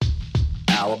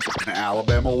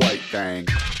Alabama white thing.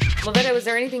 Lavetta, was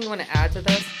there anything you want to add to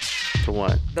this? To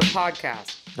what? The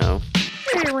podcast. No.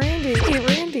 Hey, Randy.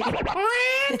 Randy.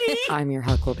 I'm your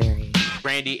Huckleberry.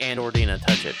 Randy and Ordina,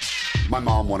 touch it. My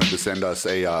mom wanted to send us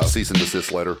a cease and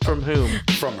desist letter. From whom?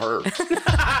 From her.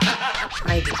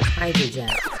 Hydrogen.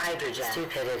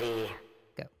 Stupidity.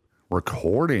 Go.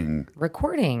 Recording.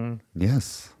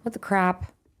 Yes. What the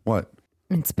crap? What?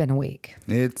 It's been a week.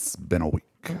 It's been a week.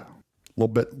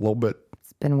 Little bit.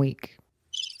 It's been a week.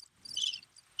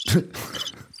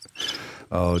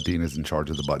 Oh, Dina's in charge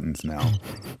of the buttons now.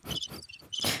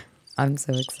 I'm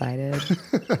so excited.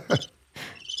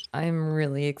 I'm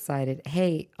really excited.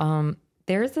 Hey,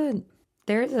 there's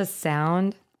a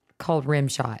sound called rim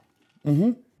shot.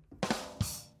 Mm-hmm.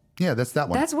 Yeah, that's that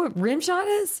one. That's what rim shot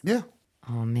is? Yeah.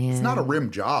 Oh, man. It's not a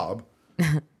rim job.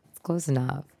 It's close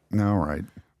enough. All right.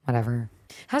 Whatever.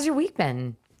 How's your week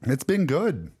been? It's been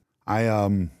good. I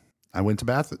went to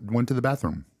the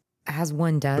bathroom. As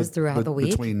one does throughout the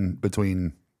week?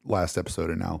 Between last episode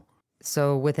and now.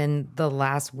 So within the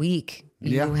last week,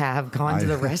 you have gone to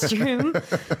the restroom?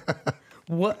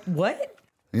 What?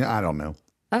 Yeah, I don't know.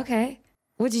 Okay.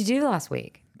 What'd you do last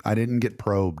week? I didn't get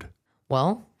probed.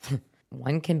 Well,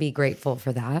 one can be grateful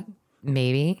for that.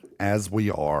 Maybe. As we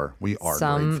are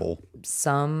grateful.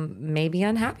 Some may be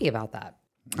unhappy about that.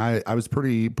 I was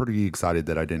pretty excited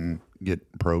that I didn't get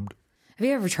probed. Have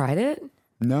you ever tried it?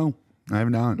 No, I have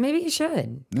not. Maybe you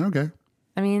should. Okay.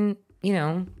 I mean,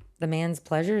 the man's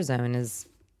pleasure zone is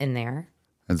in there.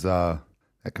 As that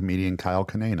comedian Kyle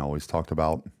Kinane always talked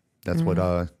about. That's what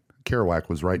Kerouac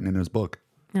was writing in his book.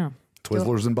 Yeah.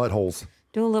 Twizzlers and buttholes.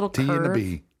 Do a little T curve. and a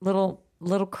B.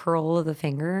 Little curl of the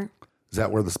finger. Is that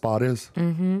where the spot is?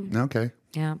 Mm-hmm. Okay.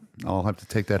 Yeah. I'll have to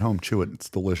take that home, chew it. It's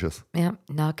delicious. Yeah.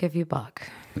 Knock if you buck.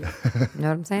 Know what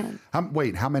I'm saying?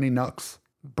 Wait, how many knucks?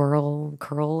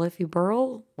 Curl if you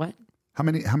burl? What? How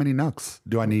many knucks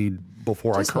do I need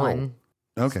before Just I curl? one.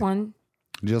 Okay.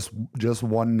 Just one. Just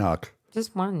one knuck.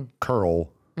 Just one.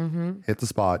 Curl. Mm-hmm. Hit the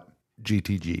spot.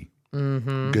 GTG.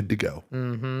 Mm-hmm. Good to go.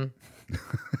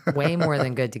 Mm-hmm. Way more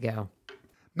than good to go.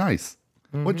 Nice.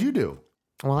 Mm-hmm. What'd you do?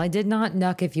 Well, I did not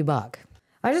knuck if you buck.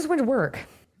 I just went to work.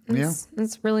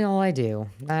 That's really all I do.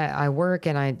 I work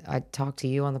and I talk to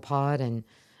you on the pod and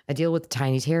I deal with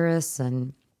Tiny Terrace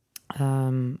and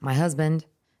my husband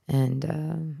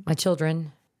and my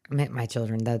children. My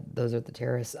children, those are the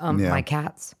terrorists. My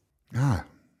cats.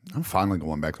 I'm finally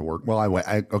going back to work. Well,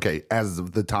 as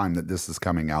of the time that this is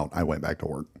coming out, I went back to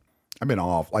work. I've been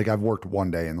off. Like, I've worked one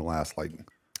day in the last,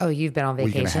 Oh, you've been on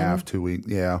vacation? Week and a half, 2 weeks.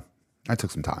 Yeah. I took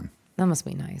some time. That must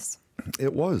be nice.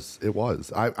 It was.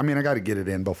 I mean, I got to get it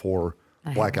in before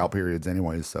blackout periods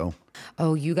anyways, so.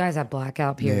 Oh, you guys have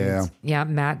blackout periods. Yeah,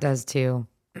 Matt does too.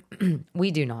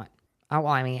 We do not.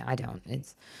 I don't.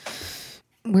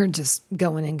 We're just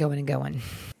going and going and going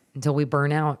until we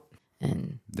burn out.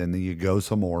 And then you go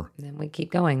some more. Then we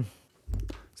keep going.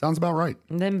 Sounds about right.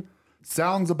 And then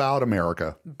sounds about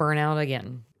America. Burn out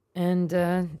again. And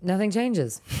nothing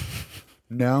changes.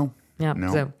 No. Yeah.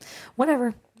 No. So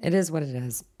whatever. It is what it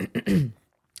is.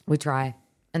 We try.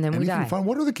 And then we die. Fun.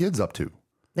 What are the kids up to?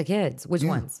 The kids. Which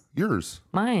ones? Yours.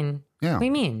 Mine. Yeah. What do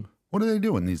you mean? What are they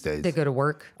doing these days? They go to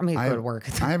work. I go to work.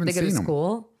 I haven't They seen go to them.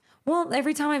 school. Well,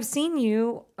 every time I've seen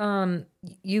you,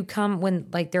 you come when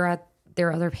they're at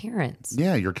their other parents.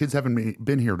 Yeah, your kids haven't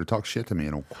been here to talk shit to me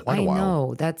in quite a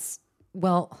while. I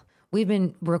know. We've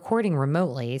been recording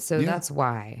remotely, so that's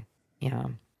why. Yeah.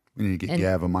 We need to get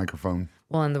Gav a microphone.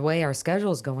 Well, and the way our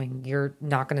schedule's going, you're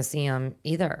not going to see them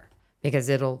either because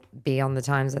it'll be on the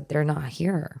times that they're not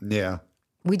here. Yeah.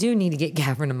 We do need to get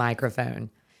Gavin a microphone.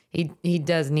 He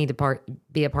does need to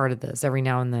be a part of this every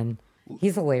now and then.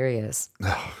 He's hilarious.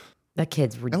 That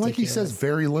kid's ridiculous. And like he says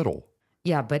very little.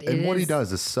 Yeah, but what he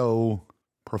does is so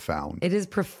profound. It is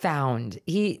profound.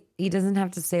 He doesn't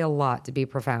have to say a lot to be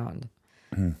profound.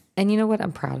 And you know what?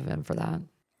 I'm proud of him for that.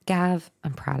 Gav,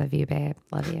 I'm proud of you, babe.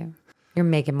 Love you. You're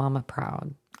making mama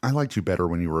proud. I liked you better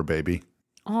when you were a baby.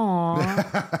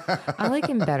 Aw. I like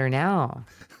him better now.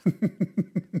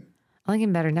 I like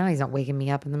him better now. He's not waking me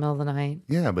up in the middle of the night.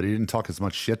 Yeah, but he didn't talk as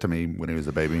much shit to me when he was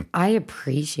a baby. I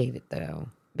appreciate it, though.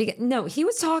 No, he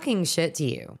was talking shit to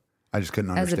you. I just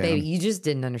couldn't understand. As a baby, you just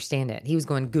didn't understand it. He was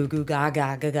going goo goo ga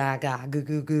ga ga ga ga goo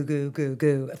goo goo goo goo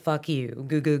goo. Fuck you.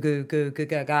 Goo goo goo goo goo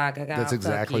ga ga ga ga. That's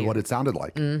exactly what it sounded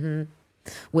like. Mm-hmm.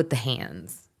 With the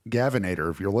hands.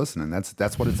 Gavinator, if you're listening,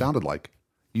 that's what it sounded like.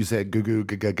 You said goo goo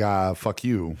ga ga ga. Fuck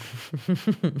you.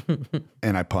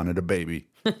 And I punted a baby.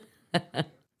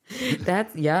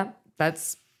 That's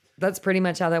pretty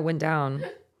much how that went down.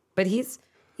 But you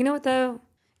know what though?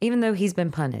 Even though he's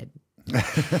been punted,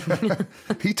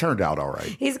 He turned out all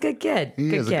right. He's a good kid. He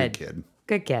good is kid. a good kid.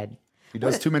 Good kid. He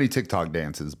does too many TikTok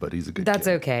dances, but he's a good That's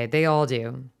kid. okay. They all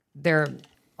do. They're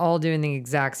all doing the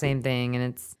exact same thing,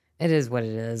 and it is what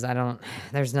it is.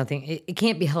 There's nothing. It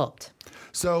can't be helped.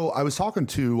 So I was talking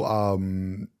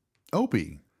to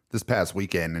Opie this past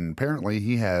weekend, and apparently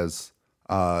he has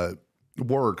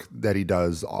work that he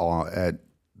does at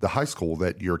the high school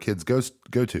that your kids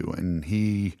go to, and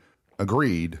he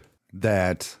agreed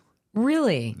that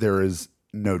Really? there is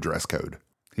no dress code.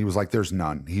 He was like, "There's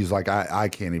none." He's like, "I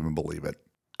can't even believe it."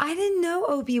 I didn't know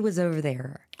Opie was over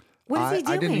there. What is he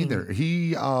doing? I didn't either.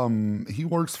 He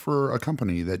works for a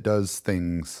company that does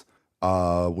things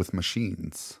with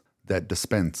machines that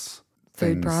dispense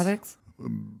Food things, products?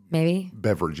 Maybe?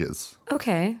 beverages.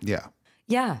 Okay. Yeah.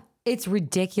 Yeah. It's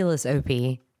ridiculous,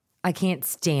 Opie. I can't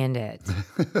stand it.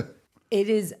 It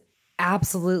is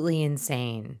absolutely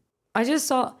insane. I just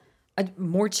saw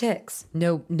more chicks.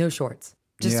 No shorts.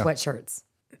 Just Yeah. sweatshirts.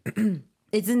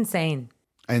 It's insane.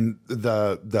 And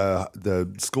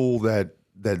the school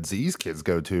that Z's kids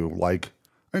go to, like,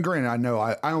 and granted, I know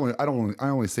I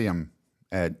only see them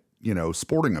at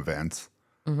sporting events,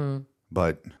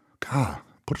 but God,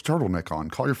 put a turtleneck on.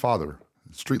 Call your father.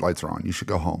 Street lights are on. You should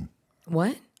go home.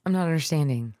 What? I'm not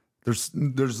understanding. There's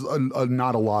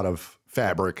not a lot of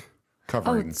fabric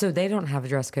covering. Oh, so they don't have a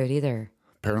dress code either.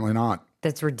 Apparently not.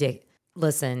 That's ridiculous.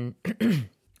 Listen,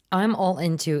 I'm all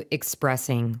into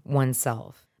expressing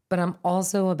oneself, but I'm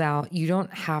also about you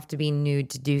don't have to be nude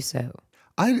to do so.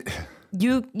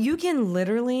 You can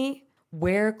literally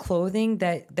wear clothing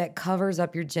that covers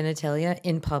up your genitalia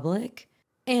in public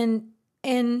and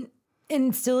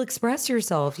still express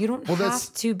yourself. You don't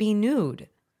have to be nude.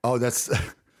 Oh, that's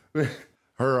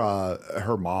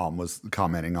her mom was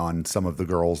commenting on some of the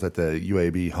girls at the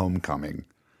UAB homecoming,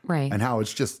 Right. and how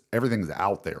it's just everything's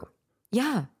out there.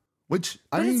 Yeah. Which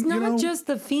But I mean, it's not just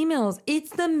the females, it's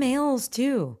the males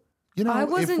too. I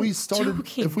wasn't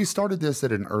joking. if we started this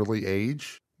at an early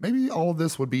age, maybe all of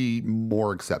this would be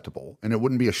more acceptable, and it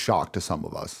wouldn't be a shock to some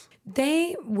of us.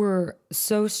 They were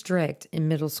so strict in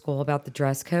middle school about the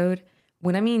dress code.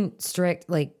 When I mean strict,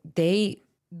 like the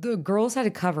girls had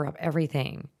to cover up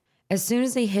everything. As soon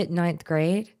as they hit 9th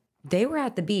grade, they were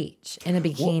at the beach in a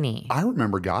bikini. I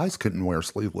remember guys couldn't wear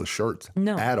sleeveless shirts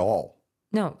at all.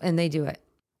 No, and they do it.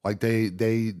 Like they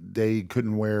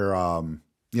couldn't wear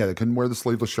they couldn't wear the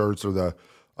sleeveless shirts or the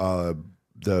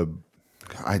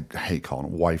I hate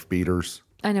calling them wife beaters.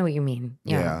 I know what you mean.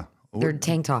 Yeah. Yeah. They're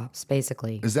tank tops,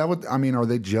 basically. Is that what I mean? Are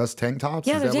they just tank tops?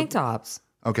 Yeah, Is they're that tank tops.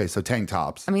 Okay, so tank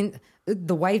tops. I mean,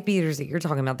 the wife beaters that you're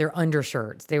talking about, they're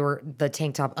undershirts. They were the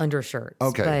tank top undershirts.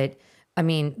 Okay. But I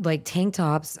mean, like tank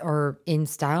tops are in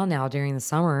style now during the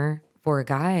summer for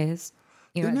guys.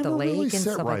 You know, They at the never lake really and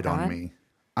sit stuff right like that. on me.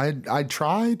 I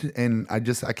tried and I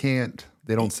can't.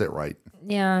 They don't sit right.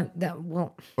 Yeah,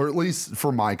 Or at least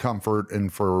for my comfort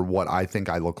and for what I think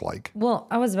I look like. well,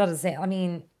 I was about to say, I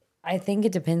mean, I think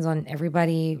it depends on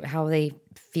everybody, how they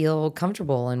feel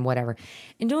comfortable and whatever.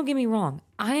 And don't get me wrong,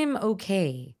 I am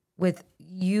okay with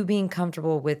you being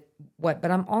comfortable with what, but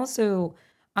I'm also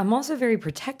very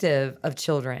protective of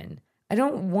children. I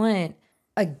don't want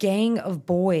a gang of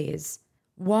boys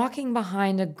walking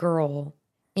behind a girl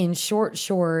in short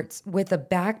shorts with a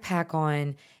backpack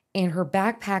on, and her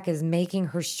backpack is making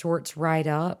her shorts right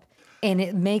up, and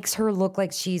it makes her look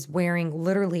like she's wearing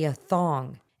literally a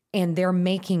thong, and they're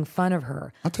making fun of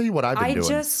her. I'll tell you what I've been doing. I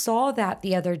just saw that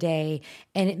the other day,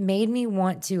 and it made me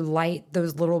want to light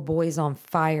those little boys on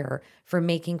fire for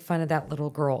making fun of that little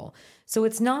girl. So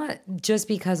it's not just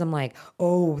because I'm like,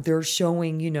 oh, they're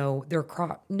showing, their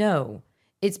crop. No,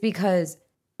 it's because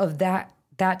of that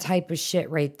type of shit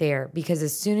right there. Because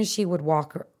as soon as she would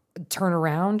turn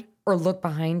around or look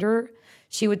behind her,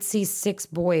 she would see 6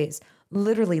 boys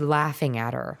literally laughing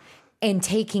at her and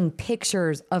taking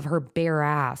pictures of her bare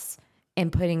ass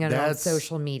and putting it on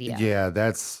social media. Yeah,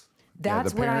 that's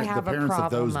what I have a the parents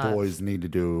problem of those boys need to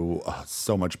do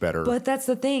so much better. But that's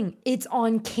the thing. It's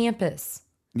on campus.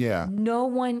 Yeah. No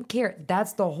one cares.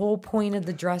 That's the whole point of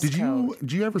the dress code.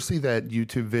 Did you ever see that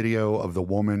YouTube video of the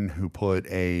woman who put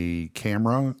a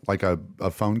camera, like a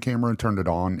phone camera, and turned it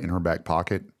on in her back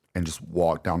pocket and just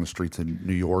walked down the streets in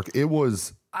New York? It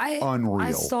was unreal.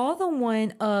 I saw the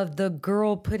one of the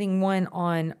girl putting one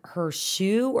on her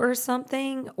shoe or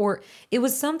something, or it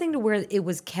was something to where it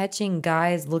was catching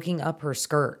guys looking up her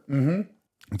skirt. Mm-hmm.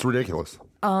 It's ridiculous.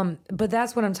 But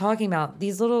that's what I'm talking about.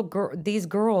 These little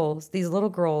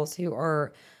girls who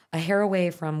are a hair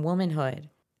away from womanhood,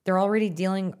 they're already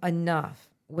dealing enough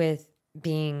with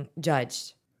being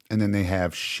judged. And then they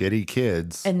have shitty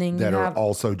kids And then that are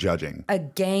also judging. A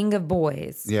gang of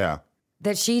boys. Yeah.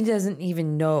 that she doesn't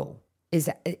even know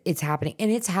it's happening,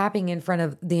 and it's happening in front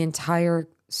of the entire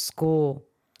school.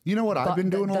 You know what I've been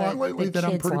doing a lot lately that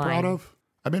I'm pretty proud of?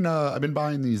 I've been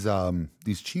buying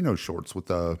these chino shorts with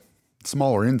the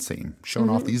smaller inseam, showing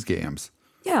off these gams.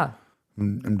 Yeah.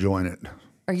 I'm enjoying it.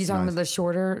 Are you talking about the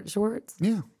shorter shorts?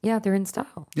 Yeah. Yeah, they're in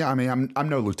style. Yeah, I mean, I'm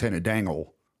no Lieutenant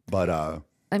Dangle, but I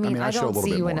show a little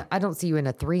bit more. I don't see you in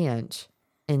a 3-inch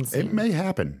inseam. It may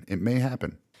happen. It may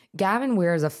happen. Gavin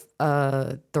wears a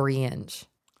 3-inch.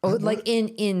 Oh, like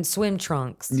in swim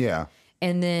trunks. Yeah.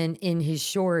 And then in his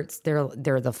shorts, they're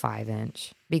the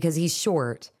 5-inch because he's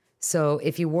short. So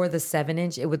if you wore the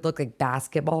 7-inch, it would look like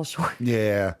basketball shorts.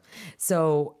 Yeah.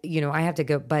 So, I have to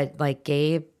go, but like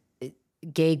Gabe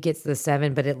gets the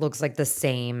 7, but it looks like the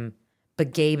same.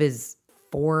 But Gabe is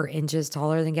 4 inches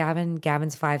taller than Gavin.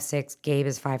 Gavin's 5'6", Gabe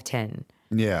is 5'10".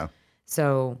 Yeah.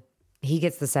 So he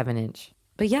gets the 7-inch.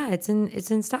 But yeah, it's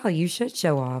in style. You should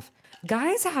show off.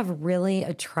 Guys have really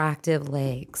attractive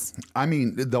legs. I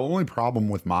mean, the only problem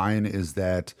with mine is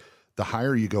that the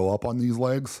higher you go up on these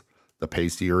legs, the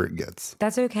pastier it gets.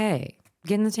 That's okay.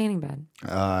 Get in the tanning bed.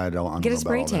 I don't Get a know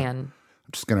spray about all that. tan.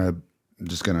 I'm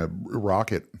just gonna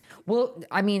rock it. Well,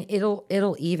 I mean,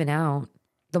 it'll even out.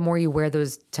 The more you wear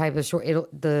those type of short,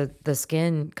 the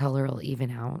skin color will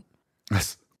even out.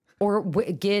 Or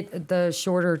get the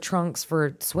shorter trunks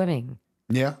for swimming.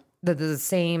 Yeah. The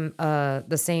same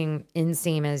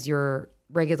inseam as your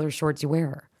regular shorts you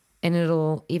wear, and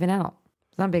it'll even out.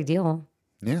 It's not a big deal.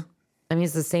 Yeah. I mean,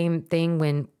 it's the same thing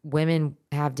when women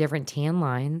have different tan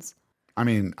lines. I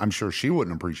mean, I'm sure she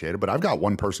wouldn't appreciate it, but I've got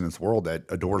one person in this world that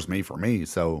adores me for me,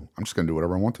 so I'm just gonna do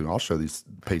whatever I want to. I'll show these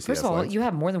pasty First ass of all, legs. you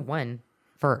have more than one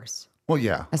first. Well,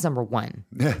 yeah. That's number one.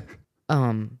 Yeah.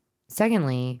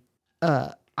 Secondly,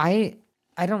 I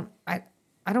don't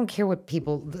care what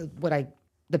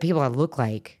the people I look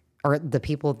like or the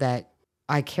people that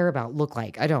I care about look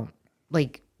like. I don't.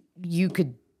 Like, you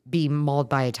could be mauled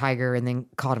by a tiger and then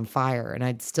caught on fire, and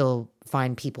I'd still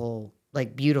find people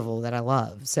like beautiful that I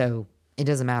love. So it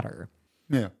doesn't matter.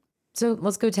 Yeah. So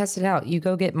let's go test it out. You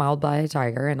go get mauled by a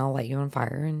tiger and I'll light you on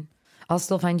fire and I'll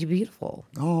still find you beautiful.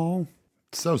 Oh,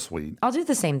 so sweet. I'll do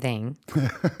the same thing.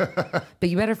 But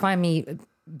you better find me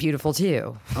beautiful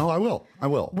too. Oh, I will. I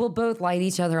will. We'll both light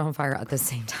each other on fire at the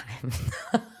same time.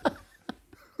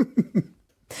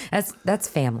 That's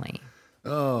family.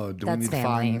 Oh, do That's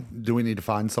we need to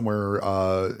find somewhere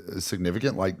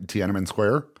significant like Tiananmen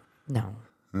Square? No.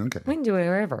 Okay. We can do it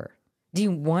wherever. Do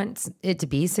you want it to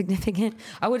be significant?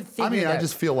 I would figure I mean, that, I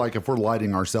just feel like if we're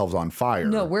lighting ourselves on fire.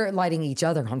 No, we're lighting each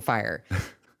other on fire.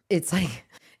 It's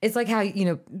like how,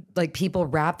 like people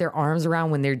wrap their arms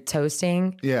around when they're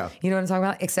toasting. Yeah. You know what I'm talking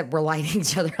about? Except we're lighting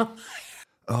each other on fire.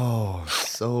 Oh,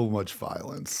 so much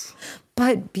violence.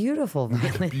 But beautiful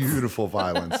violence. Beautiful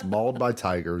violence. Mauled by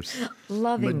tigers.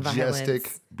 Loving Majestic,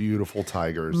 violence. beautiful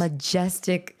tigers.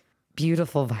 Majestic,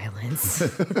 beautiful violence.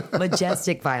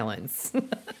 Majestic violence.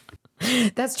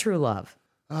 That's true love.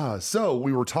 So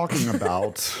we were talking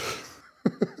about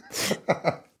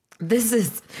This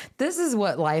is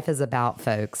what life is about,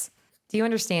 folks. Do you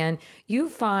understand? You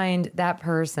find that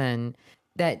person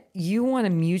that you want to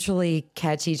mutually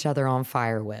catch each other on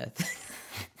fire with.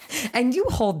 And you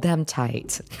hold them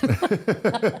tight.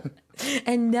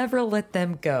 And never let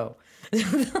them go.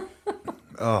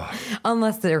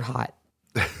 Unless they're hot.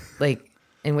 Like,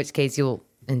 in which case you'll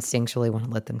instinctually want to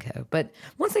let them go. But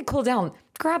once they cool down,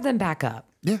 grab them back up.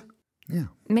 Yeah.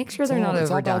 Make sure they're not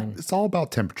overdone. It's all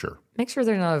about temperature. Make sure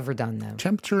they're not overdone, though.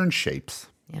 Temperature and shapes.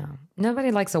 Yeah.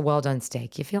 Nobody likes a well-done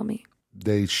steak. You feel me?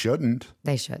 They shouldn't.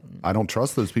 They shouldn't. I don't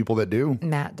trust those people that do.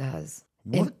 Matt does.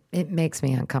 What? It makes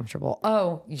me uncomfortable.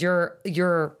 Oh, your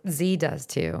Z does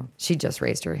too. She just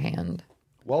raised her hand.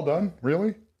 Well done.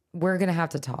 Really? We're gonna have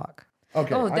to talk.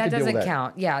 Okay. Oh, I that can deal with doesn't that.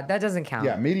 count. Yeah, that doesn't count.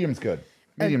 Yeah, medium's good.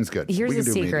 Medium's good. Here's We a can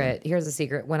do medium. secret. Here's a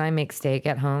secret. When I make steak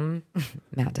at home,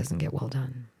 Matt doesn't get well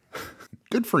done.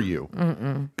 Good for you.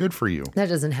 Good for you. That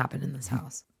doesn't happen in this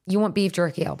house. You want beef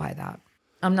jerky? I'll buy that.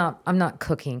 I'm not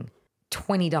cooking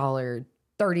 $20,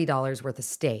 $30 worth of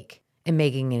steak and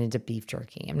making it into beef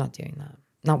jerky. I'm not doing that.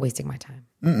 Not wasting my time.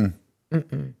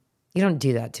 You don't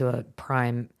do that to a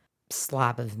prime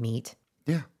slab of meat.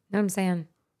 Yeah. You know what I'm saying?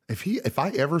 If I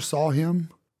ever saw him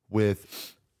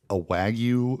with a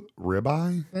Wagyu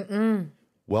ribeye,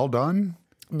 well done,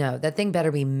 No, that thing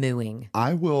better be mooing.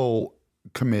 I will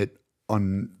commit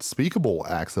unspeakable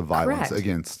acts of violence Correct.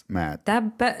 against Matt.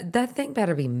 That thing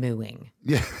better be mooing.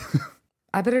 Yeah.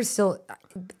 I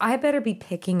better be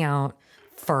picking out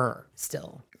fur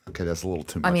still. Okay, that's a little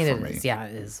too much I mean, for it me. is. Yeah,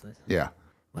 it is. Yeah.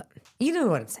 What? You know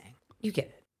what I'm saying. You get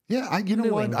it. Yeah, you know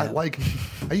Mooing, what?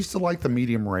 though. I used to like the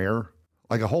medium rare.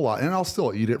 like a whole lot, and I'll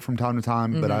still eat it from time to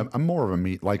time, but I'm more of a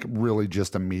meat, like really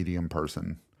just a medium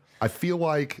person. I feel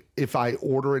like if I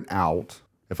order it out,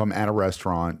 if I'm at a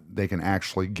restaurant, they can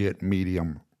actually get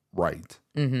medium right.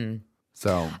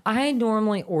 So I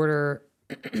normally order,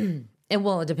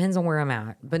 it depends on where I'm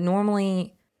at, but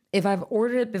normally if I've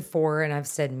ordered it before and I've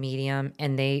said medium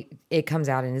and it comes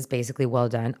out and is basically well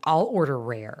done, I'll order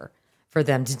rare for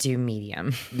them to do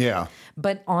medium. yeah,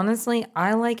 But honestly,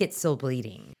 I like it still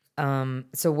bleeding.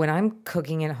 So when I'm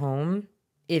cooking at home,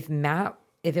 if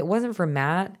it wasn't for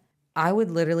Matt, I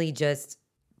would literally just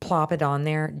plop it on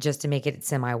there just to make it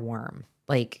semi-warm.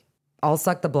 Like I'll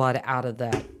suck the blood out of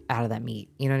that meat.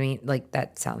 You know what I mean? Like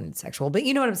that sounded sexual, but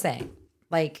you know what I'm saying?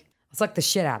 Like I'll suck the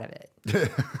shit out of it.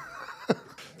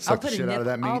 suck the shit out of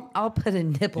that meat. I'll put a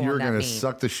nipple You're on that gonna meat.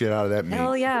 suck the shit out of that meat.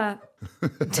 Hell yeah.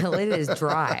 Till it is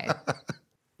dry.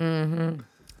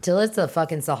 Till it's the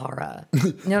fucking Sahara. You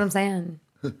know what I'm saying?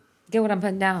 Get what I'm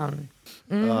putting down.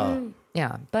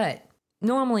 Yeah, but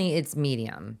normally it's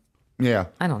medium. Yeah,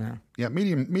 I don't know. yeah.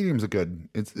 Medium's a good.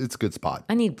 It's a good spot.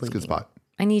 I need It's a bleeding. good spot.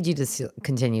 I need you to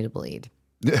continue to bleed.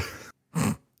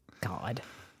 God,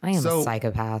 I am So- a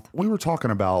psychopath. We were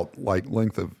talking about like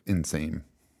length of inseam,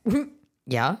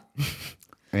 Yeah.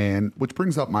 and which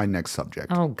brings up my next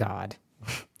subject. Oh God.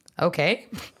 Okay.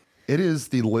 It is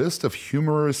the list of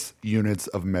humorous units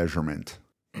of measurement.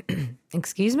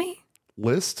 Excuse me?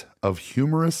 List of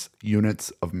humorous units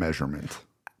of measurement.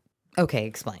 Okay,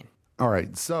 explain. All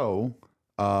right. So,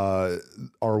 our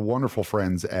wonderful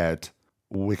friends at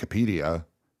Wikipedia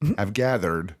have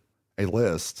gathered a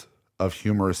list of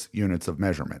humorous units of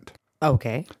measurement.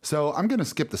 Okay. So I'm going to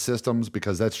skip the systems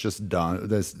because that's just done.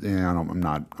 I'm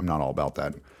not all about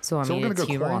that. So, I we're mean, going to it's go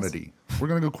humorous? quantity. We're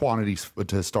going to go quantity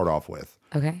to start off with.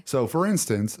 Okay. So, for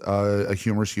instance, a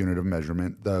humorous unit of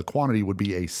measurement, the quantity would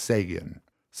be a Sagan.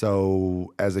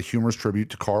 So, as a humorous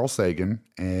tribute to Carl Sagan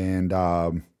and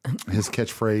his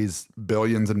catchphrase,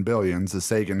 billions and billions, the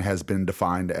Sagan has been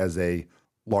defined as a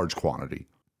large quantity.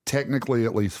 Technically,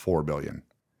 at least 4 billion.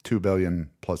 2 billion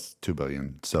plus 2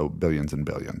 billion. So, billions and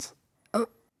billions.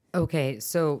 Okay,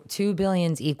 so 2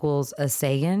 billions equals a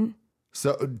Sagan.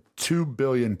 So, 2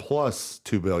 billion plus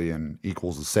 2 billion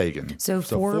equals a Sagan. So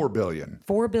 4 billion.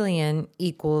 4 billion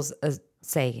equals a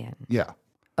Sagan. Yeah.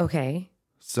 Okay.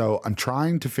 So I'm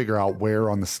trying to figure out where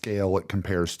on the scale it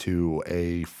compares to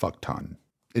a fuck ton.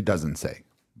 It doesn't say,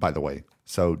 by the way.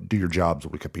 So do your jobs,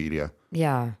 Wikipedia.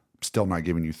 Yeah. Still not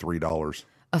giving you $3.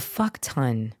 A fuck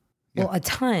ton. Well, a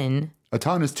ton A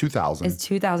ton is 2,000. is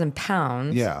 2,000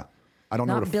 pounds. Yeah. I don't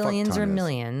know what Not a billions fuck or ton is.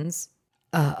 millions.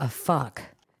 A fuck.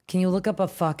 Can you look up a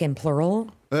fuck in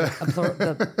plural?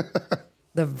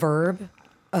 The verb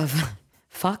of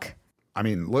fuck? I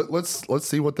mean, let's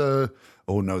see what the.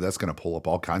 Oh no, that's going to pull up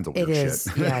all kinds of weird It is.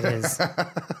 shit. Yeah, it is.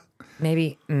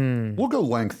 Maybe We'll go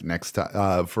length next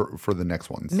time for the next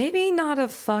ones. maybe not a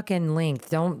fucking length.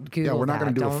 Don't Google Yeah, we're not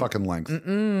going to do Don't- a fucking length.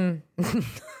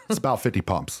 It's about 50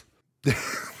 pumps.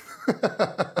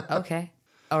 Okay.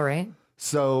 All right.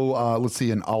 So let's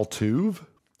see, an Altuve.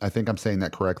 I think I'm saying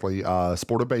that correctly.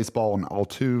 Sport of baseball, an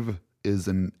Altuve is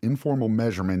an informal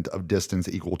measurement of distance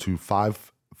equal to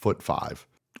 5'5"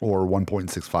 or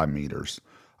 1.65 meters.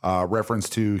 Reference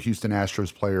to Houston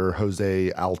Astros player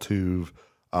Jose Altuve,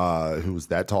 who was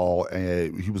that tall.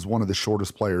 He was one of the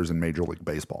shortest players in Major League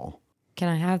Baseball. Can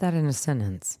I have that in a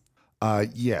sentence?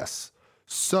 Yes.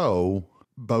 So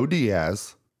Bo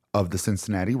Diaz of the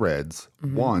Cincinnati Reds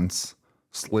once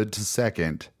slid to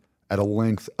second at a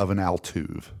length of an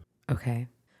Altuve. Okay.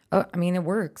 Oh, I mean, it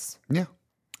works. Yeah.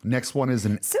 Next one is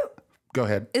an. So Go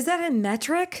ahead. is that in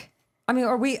metric? I mean,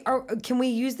 can we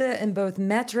use that in both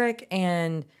metric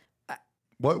and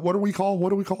What do we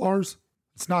call ours?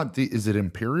 It's not the. Is it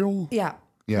imperial? yeah,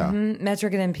 Yeah.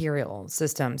 metric and imperial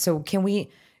system? So can we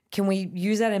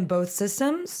use that in both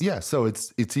systems? Yeah. So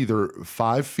it's either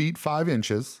 5 feet 5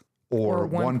 inches or Or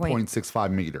 1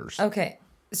 1.65 meters. Okay.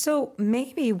 So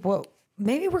maybe we're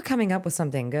coming up with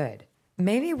something good.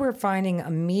 Maybe we're finding a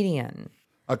median,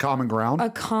 A common ground. a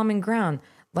common ground,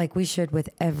 like we should with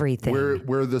everything.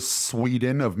 We're the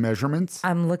Sweden of measurements.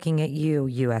 I'm looking at you,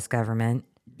 U.S. government.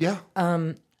 Yeah.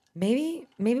 Maybe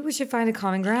we should find a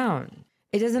common ground.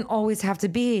 It doesn't always have to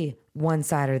be one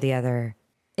side or the other.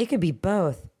 It could be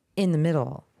both in the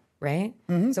middle, right?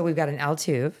 So we've got an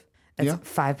Altuve that's Yeah.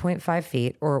 5.5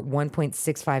 feet or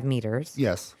 1.65 meters.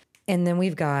 Yes. And then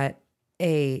we've got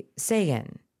a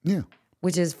Sagan, Yeah.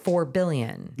 which is 4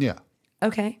 billion. Yeah.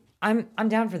 Okay. I'm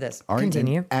down for this. All right.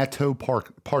 Continue. An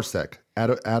attoparsec.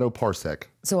 Attoparsec.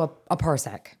 So a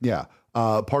parsec. Yeah.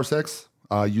 Parsecs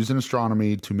used in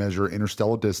astronomy to measure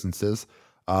interstellar distances.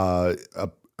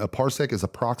 A parsec is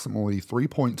approximately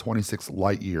 3.26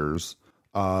 light years,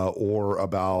 or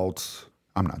about,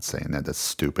 I'm not saying that, that's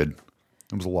stupid.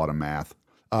 It was a lot of math.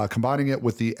 Combining it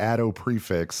with the atto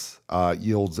prefix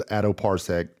yields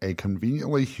attoparsec, a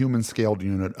conveniently human-scaled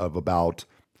unit of about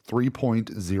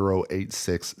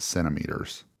 3.086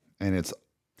 centimeters. And it's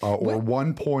or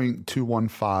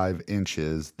 1.215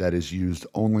 inches that is used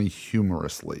only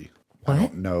humorously. What? I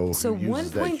don't know. So who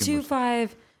uses that 1.25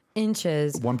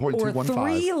 inches 1.215. or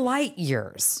 3 light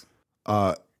years.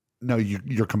 No,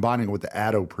 you're combining it with the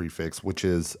atto prefix, which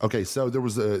is okay. So there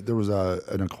was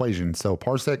an equation. So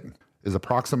parsec is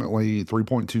approximately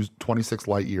 3.226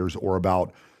 light years, or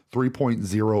about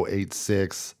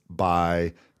 3.086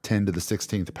 by 10 to the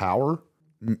 16th power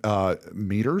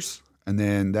meters, and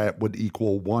then that would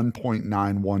equal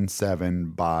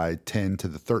 1.917 by 10 to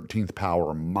the 13th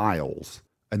power miles.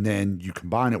 And then you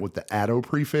combine it with the atto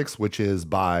prefix, which is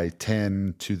by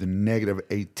 10 to the negative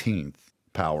 18th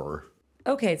power.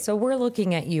 Okay, so we're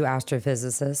looking at you,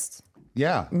 astrophysicists.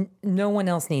 Yeah. No one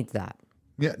else needs that.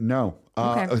 Yeah, no.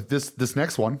 Okay. This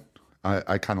next one,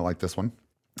 I kind of like this one.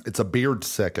 It's a beard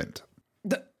second.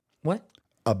 What?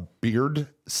 A beard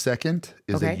second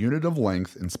is a Okay. unit of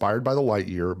length inspired by the light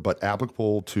year, but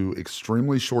applicable to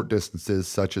extremely short distances,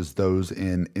 such as those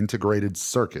in integrated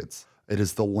circuits. It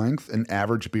is the length an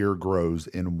average beard grows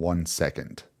in 1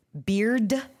 second.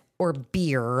 Beard or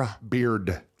beer?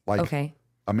 Beard, like Okay.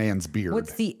 a man's beard.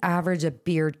 What's the average a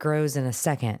beard grows in a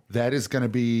second? That is going to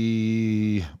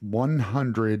be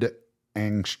 100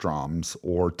 angstroms,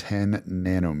 or 10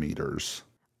 nanometers.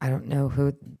 I don't know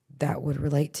who that would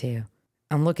relate to.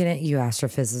 I'm looking at you,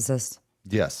 astrophysicist.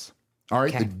 Yes. All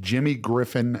right. Okay. The Jimmy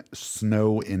Griffin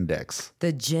Snow Index.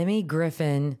 The Jimmy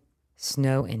Griffin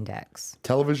Snow Index.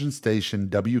 Television station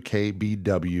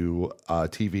WKBW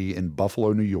TV in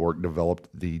Buffalo, New York developed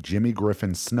the Jimmy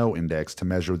Griffin Snow Index to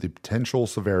measure the potential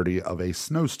severity of a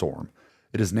snowstorm.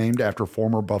 It is named after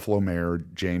former Buffalo Mayor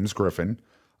James Griffin,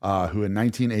 who in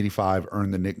 1985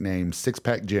 earned the nickname Six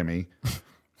Pack Jimmy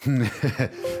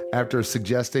after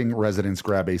suggesting residents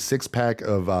grab a six-pack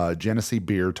of Genesee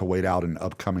beer to wait out an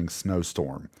upcoming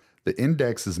snowstorm. The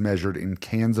index is measured in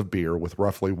cans of beer, with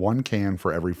roughly 1 can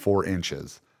for every 4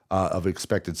 inches of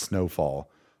expected snowfall,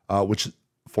 which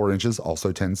 4 inches,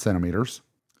 also 10 centimeters.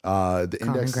 The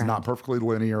index is not perfectly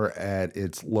linear at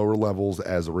its lower levels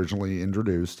as originally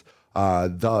introduced.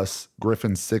 Thus,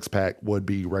 Griffin's six-pack would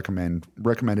be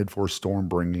recommended for a storm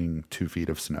bringing 2 feet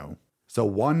of snow. So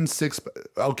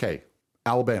okay,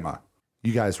 Alabama,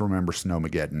 you guys remember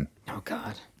Snowmageddon. Oh,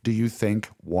 God. Do you think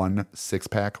 1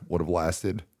 six-pack would have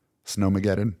lasted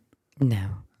Snowmageddon?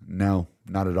 No, No,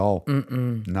 not at all.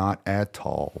 Not at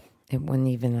all. it wouldn't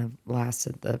even have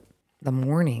lasted the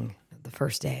morning of the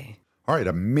first day. All right,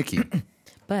 a Mickey.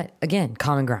 But again,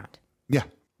 common ground. Yeah.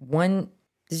 Did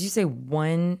you say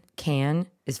 1 can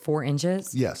is 4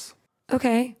 inches? Yes.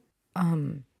 Okay.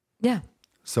 Yeah.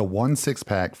 So 1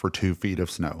 six-pack for 2 feet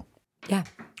of snow, Yeah.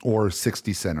 or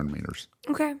 60 centimeters.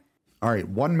 Okay. All right,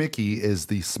 1 Mickey is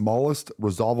the smallest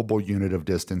resolvable unit of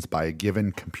distance by a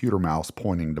given computer mouse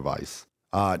pointing device.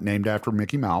 Named after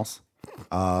Mickey Mouse.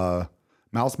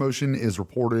 Mouse motion is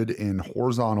reported in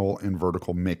horizontal and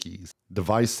vertical Mickeys.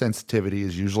 Device sensitivity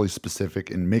is usually specific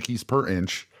in Mickeys per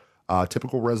inch.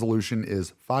 Typical resolution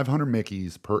is 500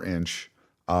 Mickeys per inch,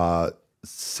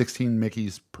 16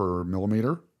 Mickeys per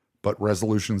millimeter. But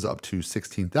resolutions up to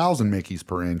 16,000 Mickeys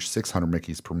per inch, 600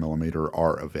 Mickeys per millimeter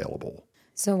are available.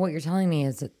 So what you're telling me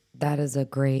is that is a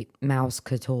great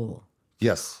Mousecatool.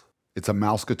 Yes, it's a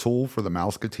Mousecatool for the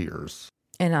Mouseketeers.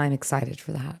 And I'm excited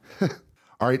for that.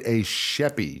 All right, a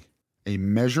Sheppy, a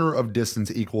measure of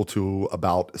distance equal to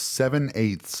about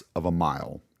 7/8 of a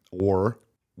mile, or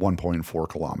 1.4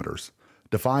 kilometers,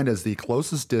 defined as the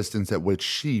closest distance at which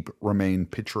sheep remain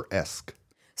picturesque.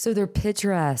 So they're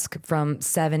picturesque from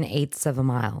 7/8 of a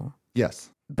mile. Yes,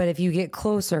 But if you get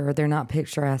closer, they're not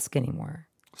picturesque anymore.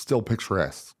 still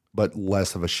picturesque, but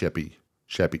less of a Sheppy.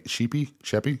 Sheepy?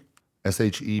 SHEPPEY?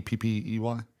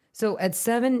 So at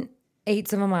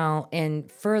 7/8 of a mile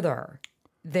and further,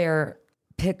 they're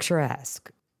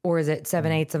picturesque. Or is it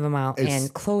 7/8 of a mile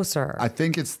and closer? I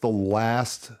think it's the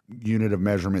last unit of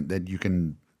measurement that you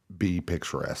can be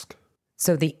picturesque.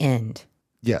 So the end.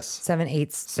 Yes.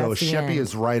 7/8. So a Sheppy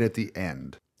is right at the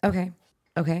end. Okay.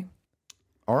 Okay.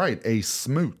 All right, a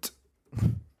smoot.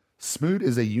 Smoot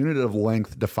is a unit of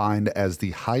length defined as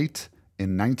the height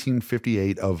in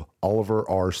 1958 of Oliver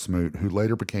R. Smoot, who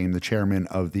later became the chairman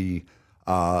of the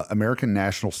American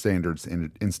National Standards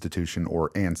Institution,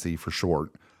 or ANSI for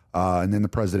short, and then the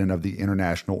president of the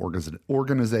International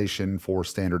Organization for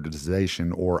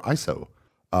Standardization, or ISO.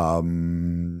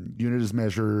 Unit is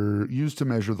used to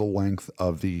measure the length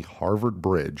of the Harvard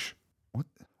Bridge. What?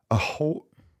 A whole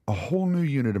new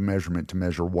unit of measurement to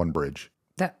measure one bridge.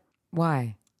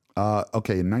 Why?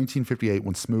 Okay, in 1958,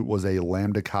 when Smoot was a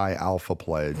Lambda Chi Alpha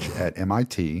pledge at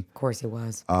MIT. Of course he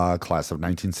was. Class of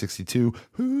 1962.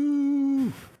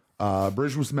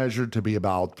 Bridge was measured to be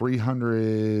about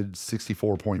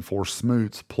 364.4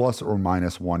 smoots plus or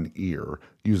minus 1 ear,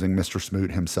 using Mr.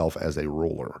 Smoot himself as a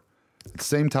ruler. At the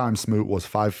same time, Smoot was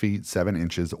 5 feet 7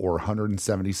 inches or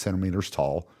 170 centimeters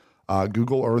tall.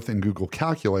 Google Earth and Google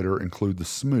Calculator include the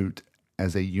Smoot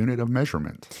as a unit of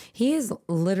measurement. He is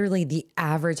literally the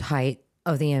average height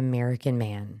of the American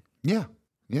man. Yeah.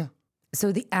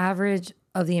 So the average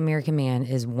of the American man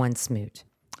is 1 smoot.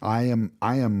 I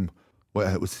am.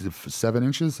 What was it, 7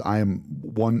 inches? I am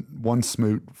one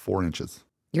smoot 4 inches.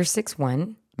 You're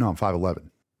 6'1"? No, I'm 5'11".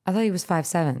 I thought he was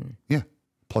 5'7". Yeah,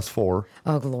 plus 4.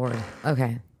 Oh, Lord.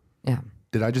 Okay. Yeah.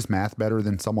 Did I just math better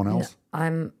than someone else?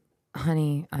 I'm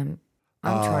trying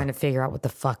to figure out what the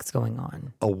fuck's going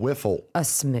on. A wiffle. A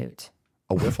smoot.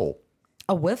 A wiffle.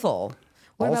 A wiffle.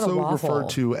 What about a Also waffle? referred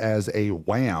to as a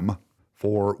wham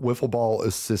for wiffle ball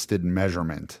assisted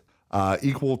measurement,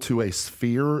 equal to a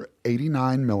sphere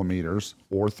 89 millimeters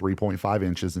or 3.5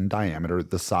 inches in diameter,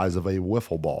 the size of a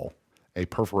wiffle ball, a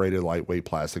perforated lightweight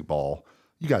plastic ball.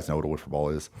 You guys know what a wiffle ball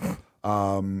is.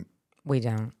 We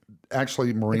don't.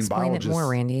 Actually, marine Explain it biologists more,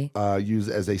 Randy. use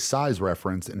as a size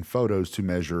reference in photos to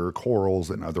measure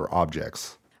corals and other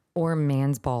objects. Or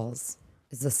man's balls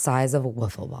is the size of a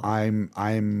wiffle ball.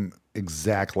 I'm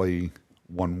exactly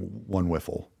one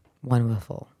wiffle. 1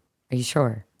 wiffle. Are you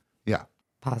sure? Yeah.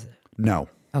 Positive. No.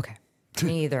 Okay.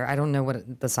 Me either. I don't know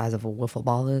what the size of a wiffle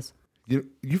ball is.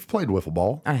 You've played wiffle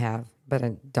ball. I have, but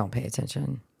I don't pay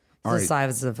attention. It's All the right.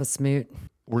 size of a smoot.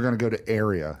 We're gonna go to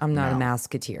area. I'm not now. a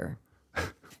mouseketeer.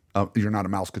 You're not a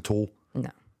mousecatool? No.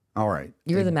 All right.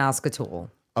 You're the mousecatool.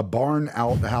 A barn,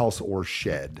 outhouse, or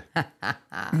shed.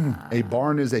 A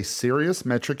barn is a serious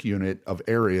metric unit of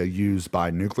area used by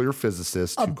nuclear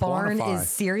physicists to A barn quantify. is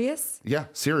serious? Yeah,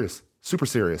 serious. Super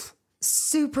serious.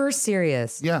 Super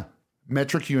serious. Yeah.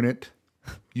 Metric unit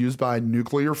used by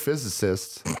nuclear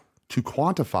physicists to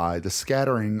quantify the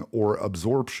scattering or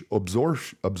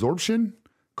absorption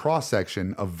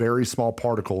cross-section of very small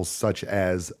particles such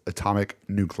as atomic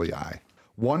nuclei.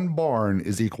 One barn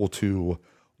is equal to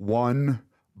 1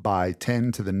 by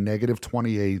 10 to the negative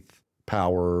 28th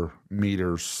power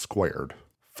meters squared.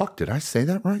 Fuck, did I say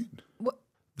that right? What?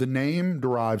 The name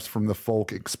derives from the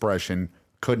folk expression,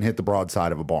 couldn't hit the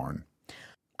broadside of a barn.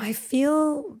 I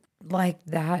feel like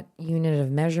that unit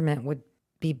of measurement would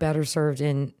be better served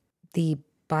in the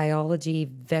biology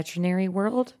veterinary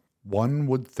world, One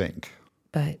would think.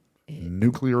 but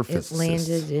Nuclear it physicists.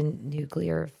 landed in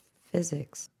nuclear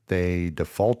physics. They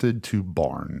defaulted to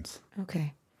barns.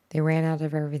 Okay. They ran out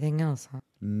of everything else, huh?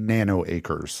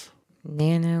 Nanoacres.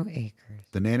 Nano acres.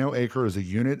 The nanoacre is a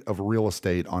unit of real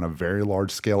estate on a very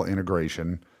large scale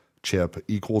integration chip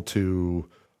equal to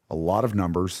a lot of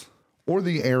numbers or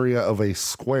the area of a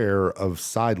square of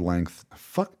side length.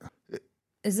 Fuck.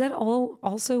 Is that all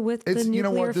also with the It's, nuclear you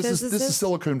know what? This is physicists?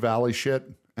 Silicon Valley shit,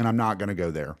 and I'm not going to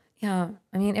go there. Yeah.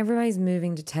 I mean, everybody's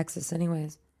moving to Texas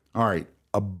anyways. All right.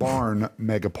 A barn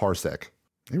megaparsec.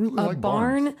 They really A like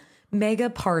barns. barn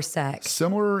megaparsec.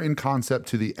 Similar in concept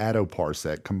to the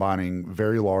attoparsec, combining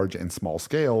very large and small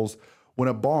scales, when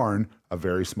a barn, a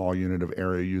very small unit of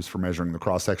area used for measuring the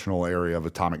cross-sectional area of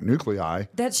atomic nuclei,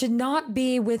 That should not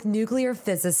be with nuclear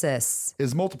physicists.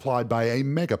 is multiplied by a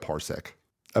megaparsec,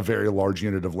 a very large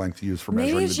unit of length used for Maybe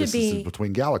measuring it the should distances be-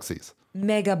 between galaxies.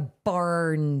 Mega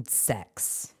barn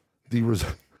sex.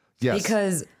 Yes.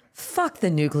 Because fuck the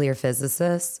nuclear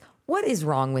physicists. What is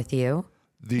wrong with you?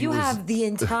 You have the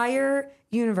entire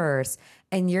universe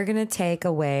and you're going to take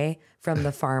away from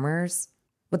the farmers?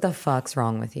 What the fuck's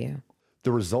wrong with you?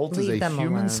 the result Leave is a them alone.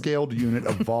 human-scaled unit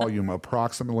of volume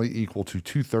approximately equal to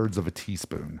 2/3 of a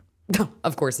teaspoon.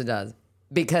 Of course it does.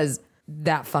 Because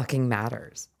that fucking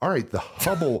matters. All right, the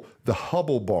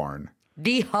Hubble barn.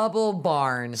 The Hubble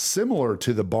barn. Similar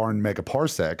to the barn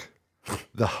megaparsec,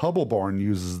 the Hubble barn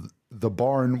uses the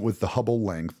barn with the Hubble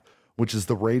length, which is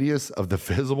the radius of the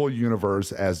visible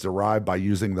universe as derived by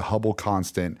using the Hubble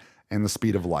constant and the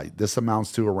speed of light. This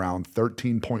amounts to around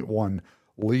 13.1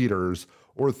 liters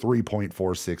or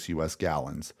 3.46 US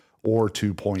gallons or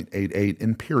 2.88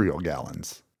 imperial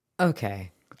gallons.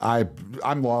 Okay.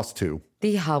 I'm lost too.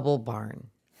 The Hubble barn.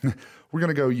 We're going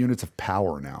to go units of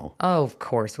power now. Oh, of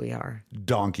course we are.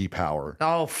 Donkey power.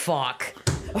 Oh, fuck.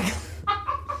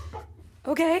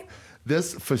 Okay.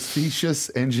 This facetious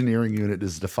engineering unit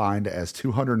is defined as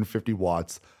 250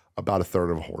 watts about a third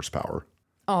of horsepower.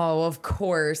 Oh, of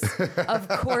course. Of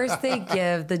course they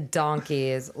give the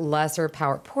donkeys lesser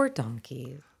power. Poor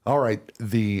donkeys. All right.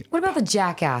 What about the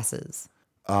jackasses?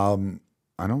 I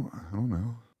don't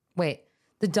know. Wait,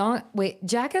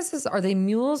 jackasses, are they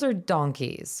mules or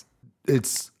donkeys?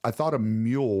 I thought a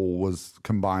mule was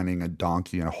combining a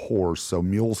donkey and a horse, so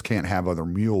mules can't have other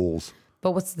mules.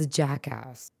 But what's the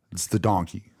jackass? It's the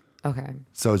donkey. Okay.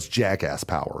 So it's jackass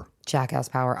power. Jackass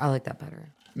power. I like that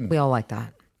better. We all like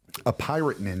that. A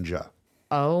pirate ninja.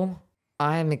 Oh,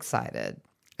 I'm excited.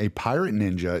 A pirate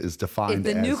ninja is defined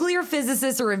If the as... nuclear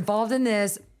physicists are involved in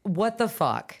this, what the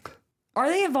fuck? Are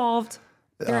they involved?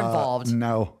 They're involved.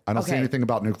 No, I don't see Okay. anything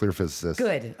about nuclear physicists.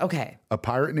 Good. Okay. A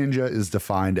pirate ninja is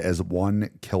defined as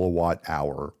 1 kilowatt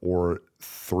hour or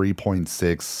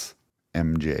 3.6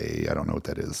 MJ. I don't know what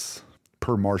that is.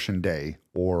 Per Martian day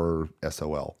or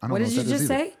SOL. I don't What know did you that is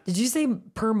just either. say? Did you say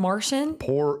per Martian?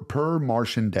 Per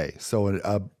Martian day.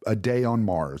 So a day on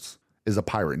Mars is a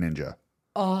pirate ninja.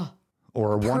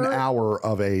 Or 1 hour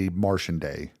of a Martian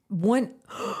day. One.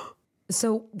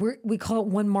 So we call it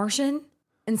one Martian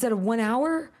instead of 1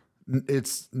 hour?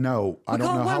 It's no. I don't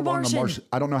call it know how one long Martian.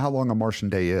 I don't know how long a Martian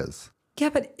day is. Yeah,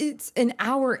 but it's an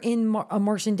hour in a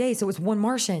Martian day, so it's one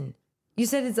Martian. You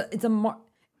said it's an hour.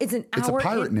 It's a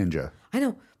pirate ninja. I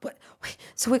know, but wait,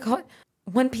 so we call it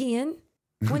 1 PN?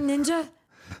 One ninja?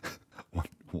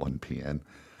 1 PN.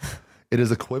 It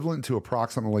is equivalent to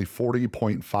approximately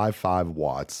 40.55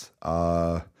 watts.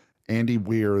 Andy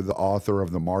Weir, the author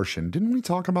of The Martian, didn't we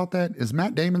talk about that? Is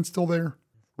Matt Damon still there?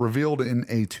 Revealed in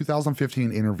a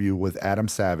 2015 interview with Adam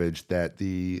Savage that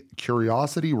the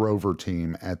Curiosity rover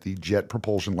team at the Jet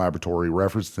Propulsion Laboratory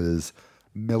references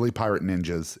millipirate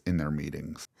ninjas in their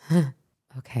meetings.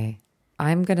 Okay.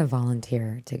 I'm going to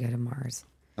volunteer to go to Mars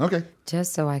Okay.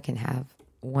 just so I can have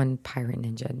one pirate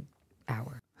ninja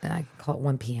hour. And I can call it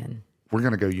 1 PN. We're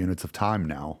going to go units of time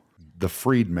now. The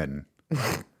Friedman.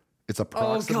 It's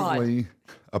approximately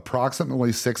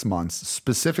 6 months,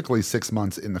 specifically 6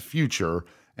 months in the future,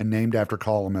 and named after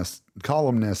columnist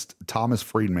Thomas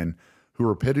Friedman, who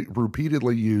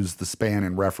repeatedly used the span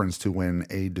in reference to when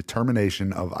a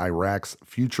determination of Iraq's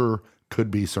future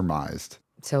could be surmised.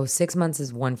 So 6 months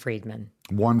is one Friedman.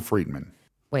 One Friedman.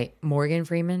 Wait, Morgan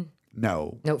Freeman?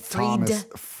 No. No, Thomas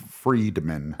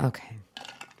Friedman. Okay.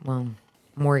 Well,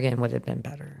 Morgan would have been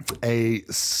better. A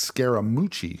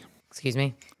Scaramucci. Excuse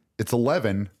me? It's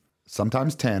 11,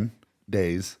 sometimes 10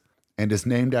 days, and is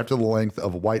named after the length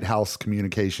of White House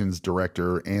Communications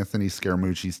Director Anthony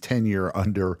Scaramucci's tenure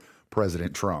under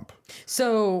President Trump.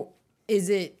 So is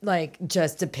it like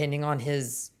just depending on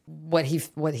what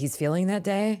he's feeling that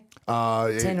day?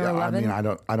 10 or 11? I mean,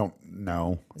 I don't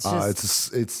know.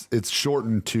 It's It's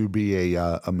shortened to be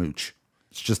a mooch.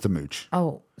 It's just a mooch.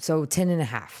 Oh, so 10 and a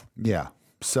half. Yeah.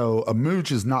 So a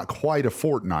mooch is not quite a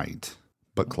fortnight,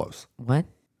 but close. What?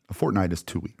 A fortnight is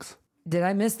 2 weeks. Did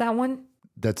I miss that one?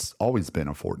 That's always been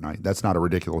a fortnight. That's not a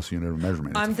ridiculous unit of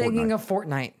measurement. It's I'm a thinking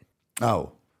fortnight. of Fortnite,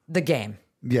 Oh, the game.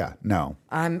 yeah. No.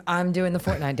 I'm doing the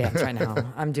Fortnite dance right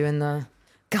now. I'm doing the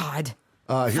God.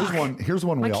 Here's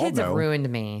one we My all kids have know. ruined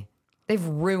me. They've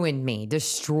ruined me,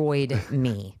 destroyed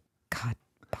me. God,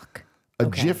 fuck. A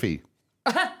Jiffy.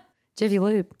 Jiffy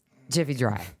Lube, Jiffy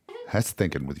Dry. That's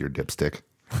thinking with your dipstick.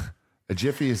 A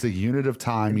Jiffy is a unit of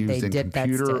time They used in dip that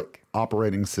computer stick.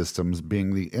 operating systems,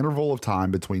 being the interval of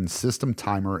time between system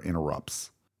timer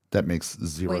interrupts. That makes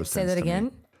zero Wait, sense. say that to me.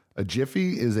 again? A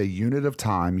Jiffy is a unit of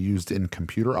time used in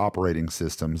computer operating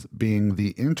systems, being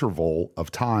the interval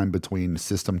of time between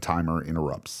system timer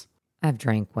interrupts. I've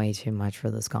drank way too much for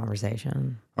this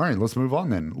conversation. All right, let's move on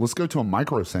then. Let's go to a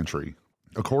microcentury.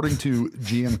 According to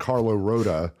Giancarlo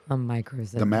Rota, A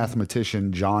microsecond. the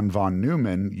mathematician John von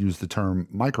Neumann used the term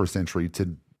microcentury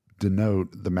to denote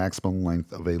the maximum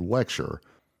length of a lecture.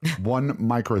 1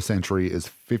 microcentury is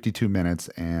 52 minutes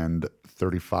and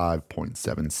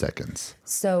 35.7 seconds.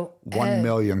 So 1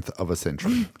 millionth of a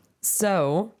century.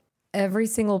 So every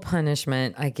single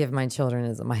punishment I give my children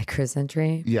is a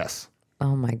microcentury. Yes.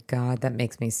 Oh my God, that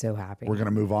makes me so happy. We're going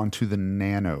to move on to the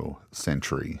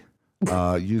nanocentury.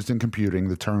 Used in computing,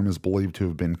 the term is believed to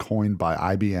have been coined by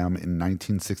IBM in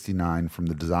 1969 from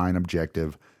the design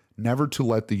objective never to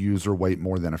let the user wait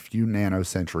more than a few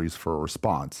nanocenturies for a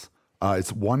response.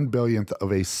 It's 1 billionth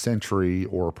of a century,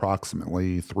 or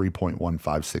approximately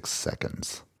 3.156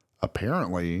 seconds.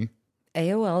 Apparently,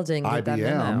 AOL didn't get that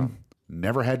memo. IBM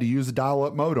never had to use a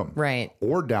dial-up modem. Right.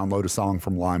 Or download a song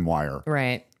from LimeWire.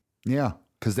 Right. Yeah,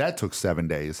 because that took 7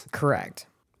 days. Correct.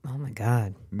 Oh my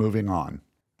God. Moving on.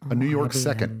 A New York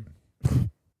second.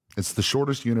 It's the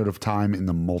shortest unit of time in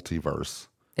the multiverse.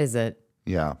 Is it?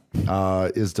 Yeah.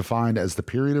 Is defined as the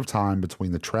period of time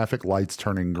between the traffic lights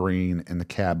turning green and the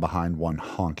cab behind one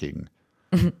honking.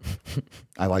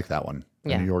 I like that one.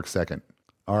 Yeah. New York second.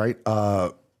 All right.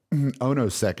 Ono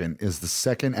second is the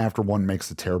second after one makes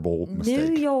a terrible mistake.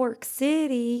 New York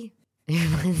City. It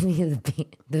reminds me of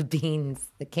the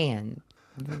beans, the can,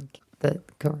 the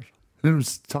commercial. It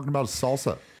was talking about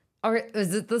salsa. Or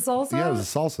is it the salsa? Yeah, it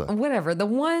was a salsa. Whatever. The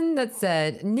one that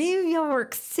said New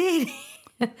York City.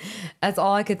 That's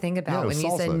all I could think Yeah, about it when was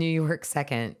you said salsa. New York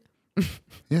second.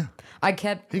 Yeah. I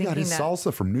kept He thinking got his that.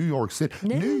 salsa from New York City.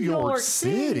 New York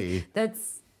City.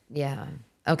 That's, yeah.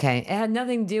 Okay. It had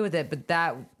nothing to do with it, but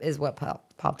that is what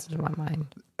popped into my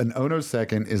mind. An Ono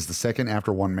second is the second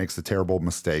after one makes a terrible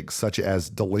mistake, such as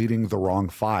deleting the wrong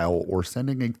file or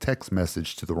sending a text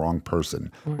message to the wrong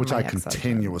person, which my I ex-husband.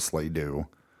 continuously do.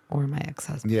 Or my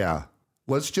ex-husband. Yeah.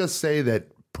 Let's just say that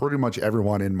pretty much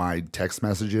everyone in my text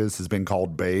messages has been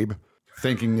called babe,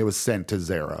 thinking it was sent to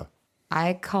Zara.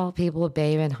 I call people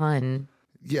babe and hun.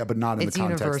 Yeah, but not in It's the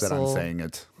context that I'm universal. saying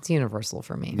it. It's universal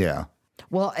for me. Yeah.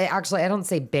 Well, actually, I don't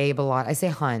say babe a lot. I say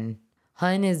hun.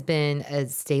 Hun has been a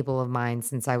staple of mine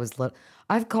since I was little.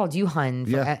 I've called you hun.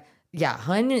 Yeah,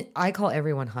 hun. I call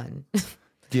everyone hun.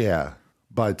 Yeah.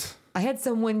 But I had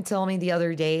someone tell me the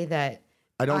other day that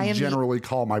I don't am the- generally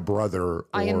call my brother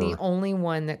I am the or only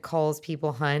one that calls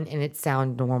people hun and it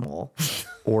sounds normal.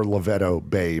 Lovetto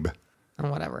babe.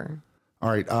 And whatever. All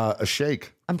right. A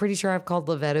shake. I'm pretty sure I've called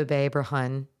Lovetto babe or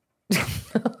hun.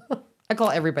 I call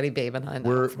everybody babe and hun.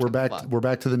 We're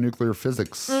back to the nuclear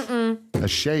physics. A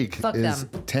shake Fuck is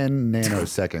them. 10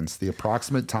 nanoseconds, the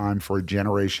approximate time for a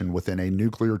generation within a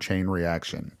nuclear chain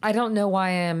reaction. I don't know why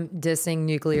I'm dissing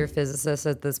nuclear physicists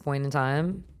at this point in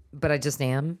time, but I just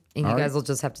am. And you guys will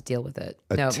just have to deal with it.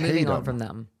 No, moving on tatum. from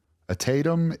them. A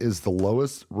tatum is the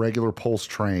lowest regular pulse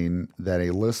train that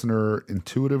a listener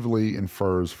intuitively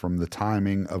infers from the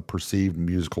timing of perceived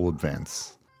musical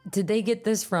events. Did they get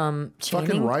this from Channing?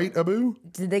 Fucking right, Abu?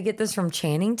 Did they get this from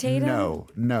Channing Tatum?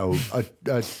 No.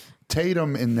 A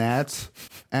tatum in that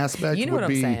aspect You know would what I'm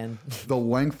be saying. the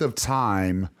length of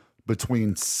time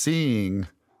between seeing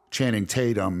Channing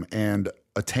Tatum and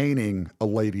attaining a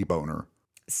lady boner.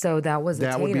 So that was a That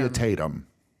Tatum. would be a tatum.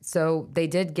 So they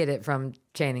did get it from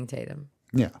Channing Tatum.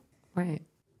 Yeah. Right.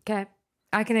 Okay.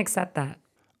 I can accept that.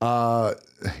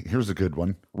 Here's a good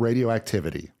one.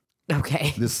 Radioactivity.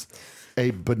 Okay. This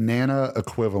a banana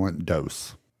equivalent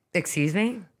dose. Excuse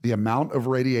me? The amount of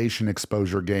radiation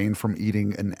exposure gained from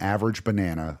eating an average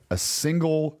banana, a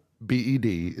single BED,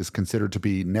 is considered to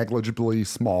be negligibly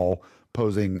small,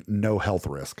 posing no health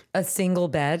risk. A single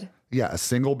bed. Yeah, a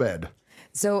single bed.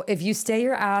 So if you stay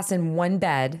your ass in one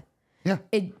bed, Yeah.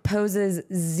 it poses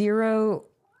zero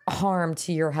harm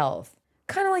to your health.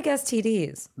 Kind of like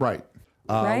STDs. Right.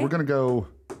 Right? We're going to go,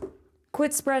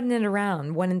 Quit spreading it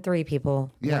around. 1 in 3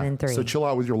 people. yeah. 1 in 3. So chill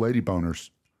out with your lady boners.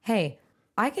 Hey,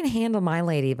 I can handle my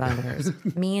lady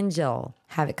boners. Me and Jill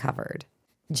have it covered.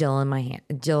 Jill in my hand.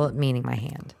 Jill meaning my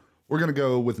hand. We're going to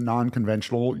go with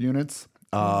non-conventional units.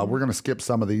 We're going to skip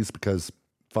some of these because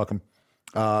fuck them.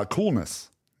 Coolness.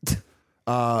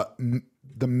 The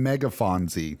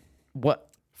megafonzie. What?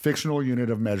 Fictional unit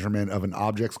of measurement of an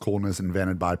object's coolness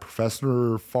invented by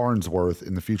Professor Farnsworth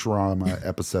in the Futurama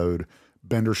episode,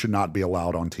 Bender Should Not Be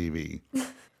Allowed on TV.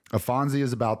 A Fonzie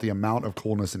is about the amount of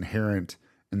coolness inherent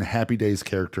in the Happy Days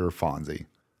character Fonzie.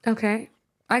 Okay.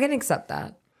 I can accept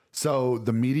that. So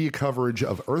the media coverage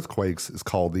of earthquakes is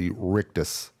called the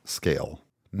Richtus scale,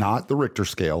 not the Richter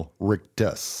scale,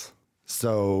 Richtus.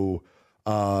 So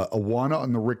a 1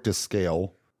 on the Richtus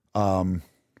scale,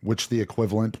 which the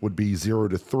equivalent would be 0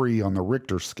 to 3 on the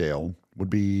Richter scale, would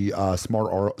be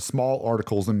small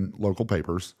articles in local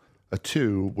papers. A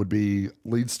 2 would be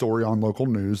lead story on local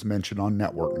news mentioned on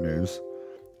network news.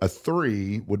 A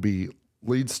 3 would be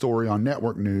lead story on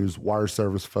network news, wire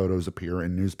service photos appear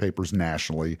in newspapers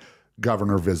nationally,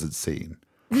 governor visits scene.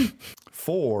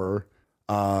 4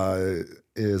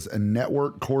 is a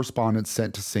network correspondent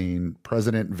sent to scene,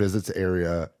 president visits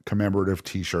area, commemorative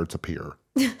t-shirts appear.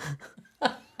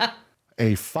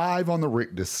 A 5 on the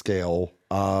Richter scale,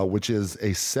 which is a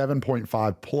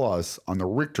 7.5 plus on the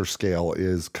Richter scale,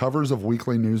 is covers of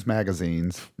weekly news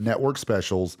magazines, network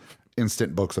specials,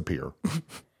 instant books appear.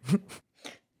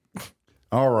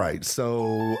 All right,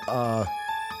 so I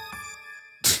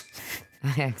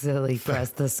accidentally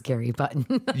pressed the scary button.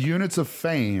 units of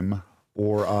fame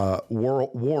or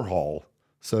Warhol.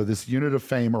 So this unit of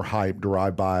fame or hype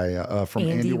derived by from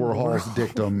Andy Warhol's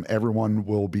dictum, everyone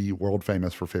will be world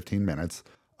famous for 15 minutes.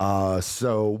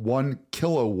 So 1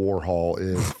 kilo Warhol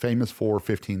is famous for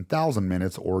 15,000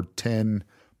 minutes or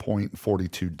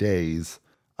 10.42 days.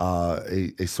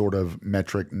 a sort of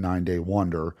metric 9-day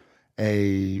wonder.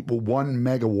 One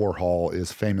mega Warhol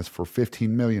is famous for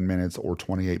 15 million minutes or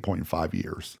 28.5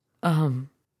 years.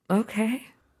 Okay.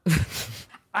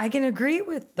 I can agree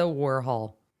with the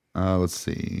Warhol. Let's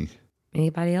see.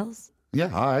 Anybody else?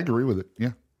 Yeah, I agree with it.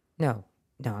 Yeah. No,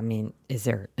 I mean, is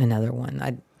there another one?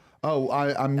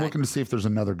 I'm looking to see if there's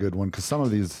another good one because some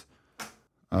of these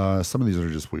are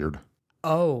just weird.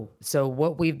 Oh, so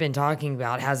what we've been talking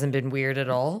about hasn't been weird at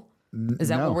all? Is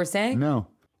that what we're saying? No.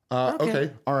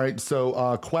 Okay. All right.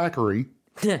 So quackery.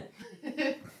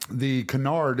 The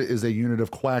canard is a unit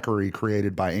of quackery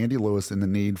created by Andy Lewis in the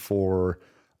need for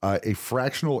a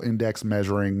fractional index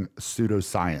measuring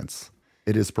pseudoscience.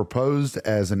 It is proposed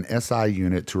as an SI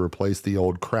unit to replace the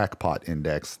old crackpot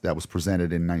index that was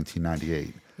presented in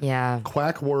 1998. Yeah.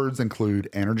 Quack words include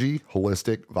energy,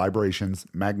 holistic, vibrations,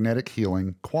 magnetic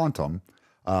healing, quantum.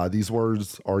 These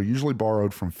words are usually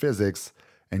borrowed from physics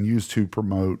and used to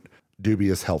promote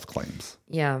dubious health claims.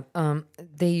 Yeah.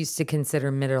 They used to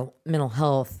consider mental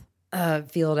health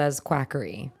field as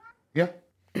quackery. Yeah.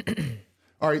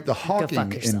 All right. The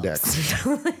Hawking Index.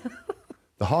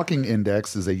 The Hawking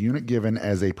Index is a unit given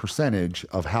as a percentage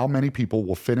of how many people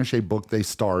will finish a book they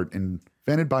start.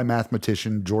 Invented by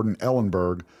mathematician Jordan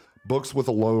Ellenberg, books with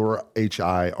a lower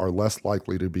HI are less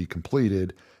likely to be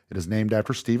completed. It is named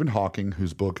after Stephen Hawking,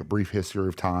 whose book, A Brief History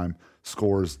of Time,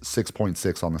 scores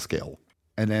 6.6 on the scale.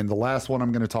 And then the last one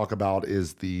I'm going to talk about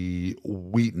is the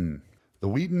Wheaton. The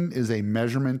Wheaton is a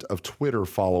measurement of Twitter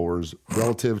followers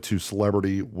relative to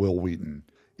celebrity Will Wheaton,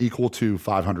 equal to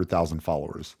 500,000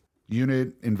 followers.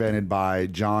 Unit invented by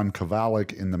John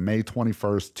Kovalik in the May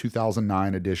 21st,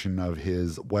 2009 edition of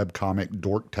his webcomic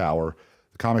Dork Tower.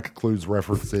 The comic includes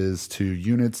references to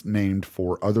units named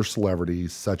for other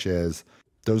celebrities, such as,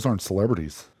 those aren't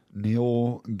celebrities,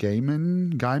 Neil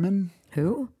Gaiman?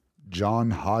 Who?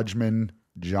 John Hodgman,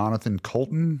 Jonathan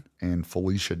Colton, and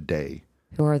Felicia Day.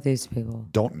 Who are these people?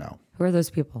 Don't know. Who are those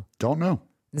people? Don't know.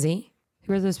 Z?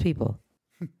 Who are those people?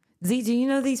 Z, do you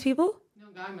know these people? Neil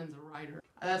Gaiman's a writer.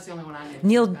 That's the only one I know.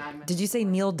 Neil, Gaiman. did you say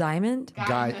Neil Diamond?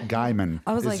 Gaiman.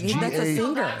 I was like, It's that's a G-A-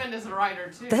 singer. Gaiman is a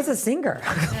writer too. That's a singer.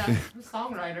 yeah, a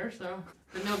songwriter. So,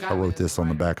 but Neil Gaiman I wrote is this a on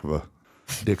the writer. back of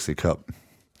a Dixie cup.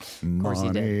 course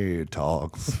you Money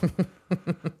talks.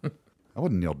 That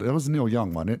wasn't Neil. That was Neil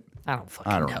Young, wasn't it? I don't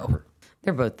fucking I don't know. remember.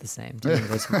 They're both the same.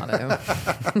 Tomato, tomato.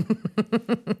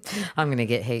 I'm going to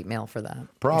get hate mail for that.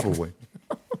 Probably.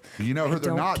 You know who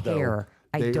they're don't not, care.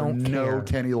 though? I They don't know care.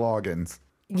 Kenny Loggins.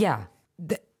 Yeah.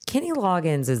 Kenny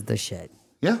Loggins is the shit.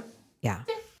 Yeah. Yeah.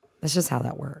 That's just how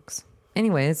that works.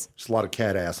 Anyways, Just a lot of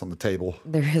cat ass on the table.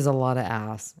 there is a lot of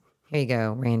ass. Here you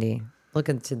go, Randy. Look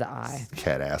into the eye.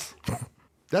 Cat ass.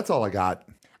 That's all I got.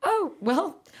 Oh,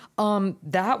 well,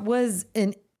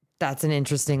 that's an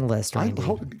interesting list, Randy.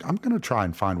 I'm going to try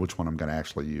and find which one I'm going to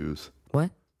actually use. What?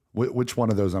 Which one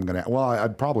of those I'm going to... Well,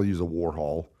 I'd probably use a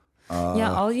Warhol.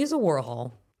 Yeah, I'll use a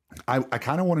Warhol. I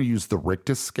kind of want to use the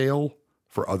Richter scale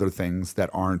for other things that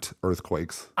aren't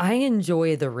earthquakes. I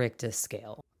enjoy the Richter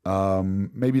scale.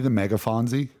 Maybe the Mega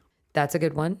Fonzie. That's a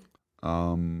good one.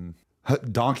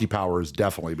 Donkey power is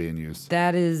definitely being used.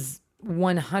 That is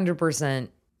 100%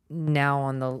 now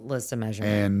on the list of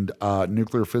measurements. And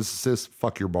nuclear physicists,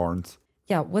 fuck your barns.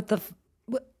 Yeah,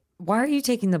 why are you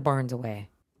taking the barns away?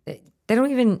 They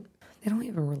don't even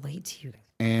relate to you.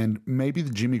 And maybe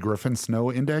the Jimmy Griffin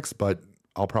snow index, but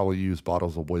I'll probably use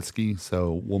bottles of whiskey.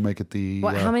 So we'll make it the...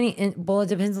 Well, how many? Well, it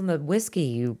depends on the whiskey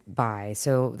you buy.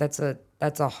 So that's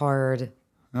a hard... It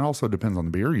also depends on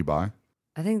the beer you buy.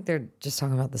 I think they're just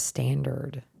talking about the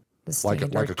standard. The Like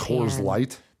standard a Coors can.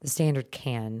 Light. The standard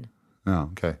can. Oh,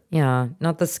 okay. Yeah,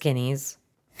 not the skinnies,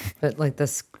 but like the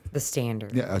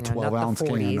standard. Yeah, a you know, 12-ounce not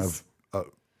the can 40s,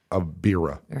 of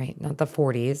Bira. right? Not the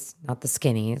 40s, not the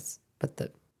skinnies, but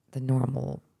the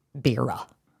normal Bira.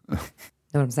 Know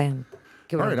what I'm saying?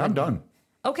 Get what All right, I'm saying? done.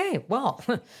 Okay, well,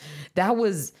 that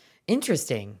was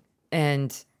interesting,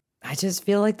 and I just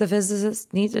feel like the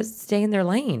physicists need to stay in their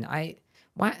lane.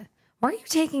 Why are you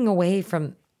taking away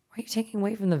from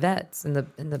the vets and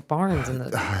the barns and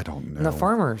the I don't know. and the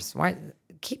farmers? Why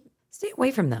stay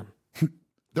away from them?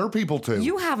 They're people too.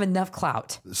 You have enough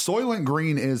clout, Soylent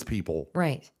Green is people.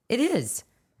 right? It is,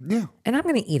 Yeah. and I'm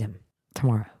going to eat them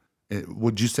tomorrow.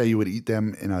 Would you say you would eat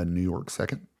them in a New York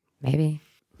second? Maybe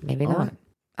not. right.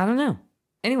 I don't know.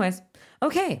 Anyways,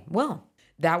 okay. Well,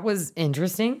 that was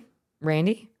interesting,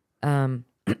 Randy.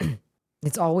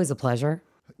 It's always a pleasure.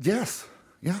 Yes.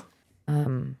 Yeah.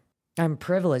 I'm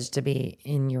privileged to be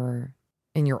in your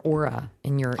aura,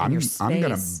 in your space, I'm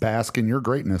gonna bask in your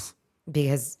greatness.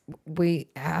 because we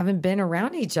haven't been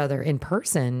around each other in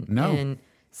person No. in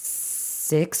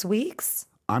 6 weeks?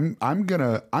 I'm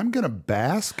gonna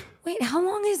bask. Wait, how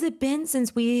long has it been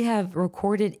since we have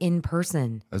recorded in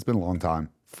person? It's been a long time.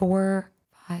 4,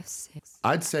 5, 6.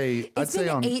 I'd say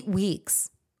been 8 weeks.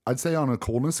 I'd say on a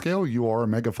coolness scale, you are a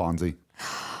mega Fonzie.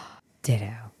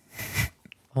 Ditto.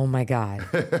 Oh my God.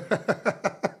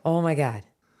 Oh my God.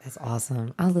 That's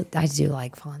awesome. I do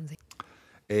like Fonzie.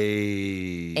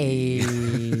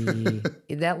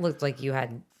 That looked like you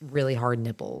had really hard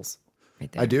nipples right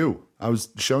there. I do. I was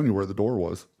showing you where the door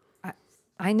was.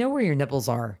 I know where your nipples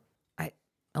are.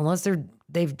 Unless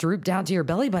they've drooped down to your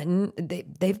belly button,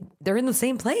 they're in the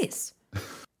same place.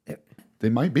 They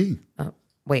might be.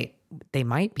 Wait, they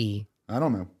might be. I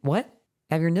don't know. What?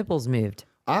 Have your nipples moved?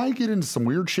 I get into some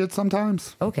weird shit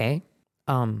sometimes. Okay.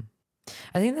 I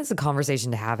think that's a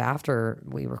conversation to have after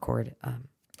we record.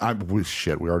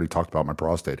 Shit. We already talked about my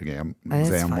prostate exam.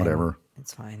 It's fine. Whatever.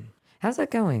 It's fine. How's that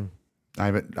going?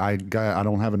 I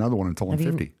don't have another one until I'm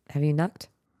 50. Have you nucked?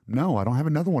 No, I don't have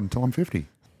another one until I'm 50.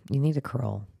 You need a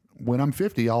curl. When I'm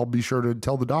 50, I'll be sure to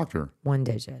tell the doctor. 1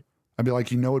 digit. I'd be like,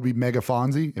 it'd be mega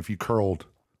Fonzie if you curled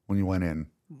when you went in.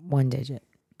 1 digit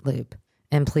loop.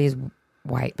 And please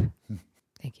wipe.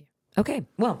 Thank you. Okay.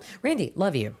 Well, Randy,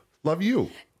 love you. Love you.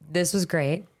 This was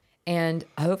great. And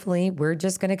hopefully we're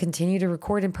just going to continue to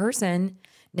record in person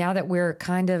now that we're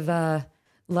kind of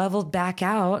leveled back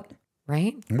out,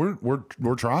 right?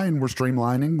 We're trying. We're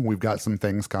streamlining. We've got some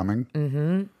things coming.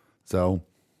 Mm-hmm. So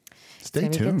stay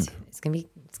tuned. It's gonna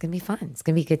be fun. It's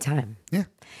gonna be a good time. Yeah.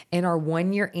 And our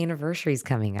 1 year anniversary is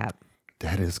coming up.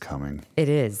 That is coming. It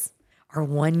is our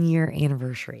 1 year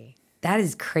anniversary. That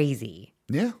is crazy.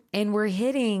 Yeah. And we're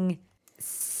hitting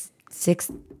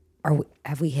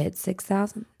have we hit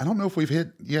 6,000? I don't know if we've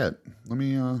hit yet. Let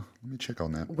me check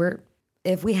on that.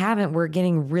 If we haven't, we're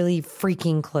getting really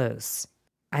freaking close.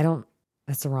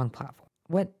 That's the wrong platform.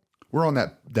 What? We're on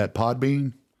that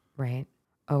Podbean. Right.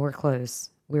 Oh, we're close.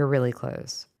 We're really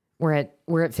close. We're at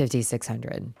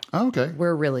 5,600. Oh, okay.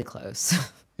 We're really close.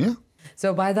 Yeah.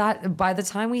 So by the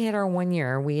time we hit our 1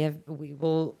 year, we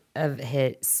will have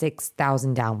hit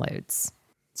 6,000 downloads.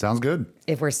 Sounds good.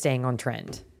 If we're staying on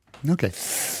trend. Okay.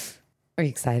 Are you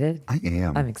excited? I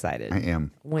am. I'm excited. I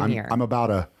am. 1 year. I'm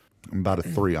about a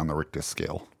 3 on the Richter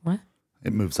scale. What?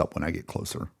 It moves up when I get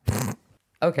closer.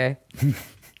 Okay.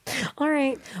 All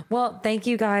right. Well, thank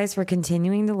you guys for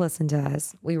continuing to listen to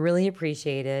us. We really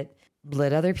appreciate it.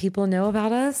 Let other people know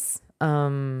about us.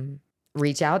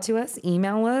 Reach out to us.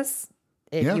 Email us.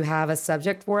 If you have a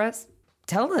subject for us,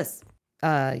 tell us.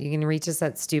 You can reach us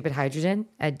at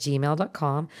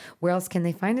stupidhydrogen@gmail.com. Where else can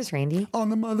they find us, Randy? On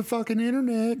the motherfucking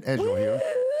internet, as you'll hear.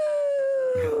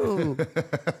 Woo!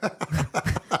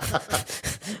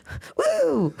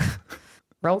 Woo!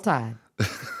 Roll Tide.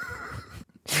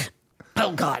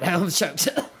 Oh, God, I'm choked.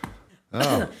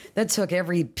 Oh. That took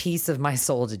every piece of my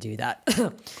soul to do that.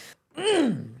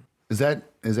 Is that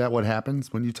what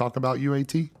happens when you talk about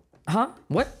UAT? Huh?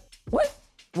 What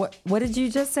did you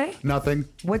just say? Nothing.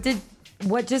 What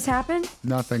just happened?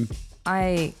 Nothing.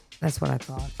 That's what I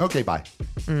thought. Okay, bye.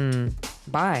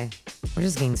 Bye. We're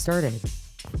just getting started.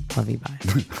 Love you, bye.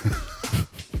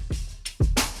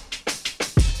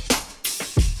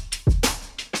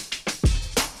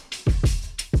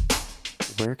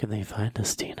 Where can they find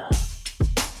us, Tina?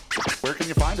 Where can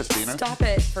you find us, Tina? Stop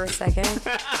it for a second.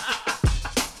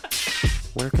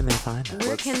 Where can they find us?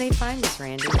 Where can they find us,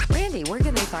 Randy? Randy, where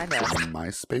can they find us?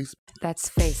 MySpace. That's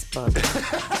Facebook.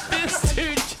 This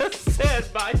dude just said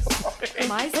MySpace.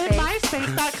 MySpace.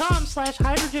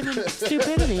 MySpace.com/hydrogen and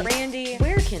stupidity. Randy,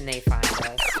 where can they find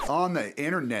us? On the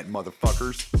internet,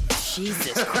 motherfuckers.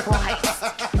 Jesus Christ.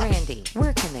 Randy,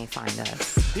 where can they find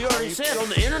us? He already said on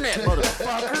the internet,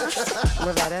 motherfuckers.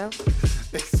 Loretto?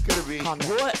 It's gonna be Calm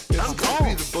down. What? It's I'm gonna calm.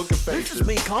 be the book of faces. This is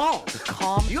me calm.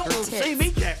 Calm You don't your want to see tits.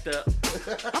 me jacked up.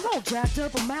 I'm all jacked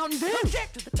up a Mountain Dew. I'm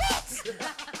jacked to the tits.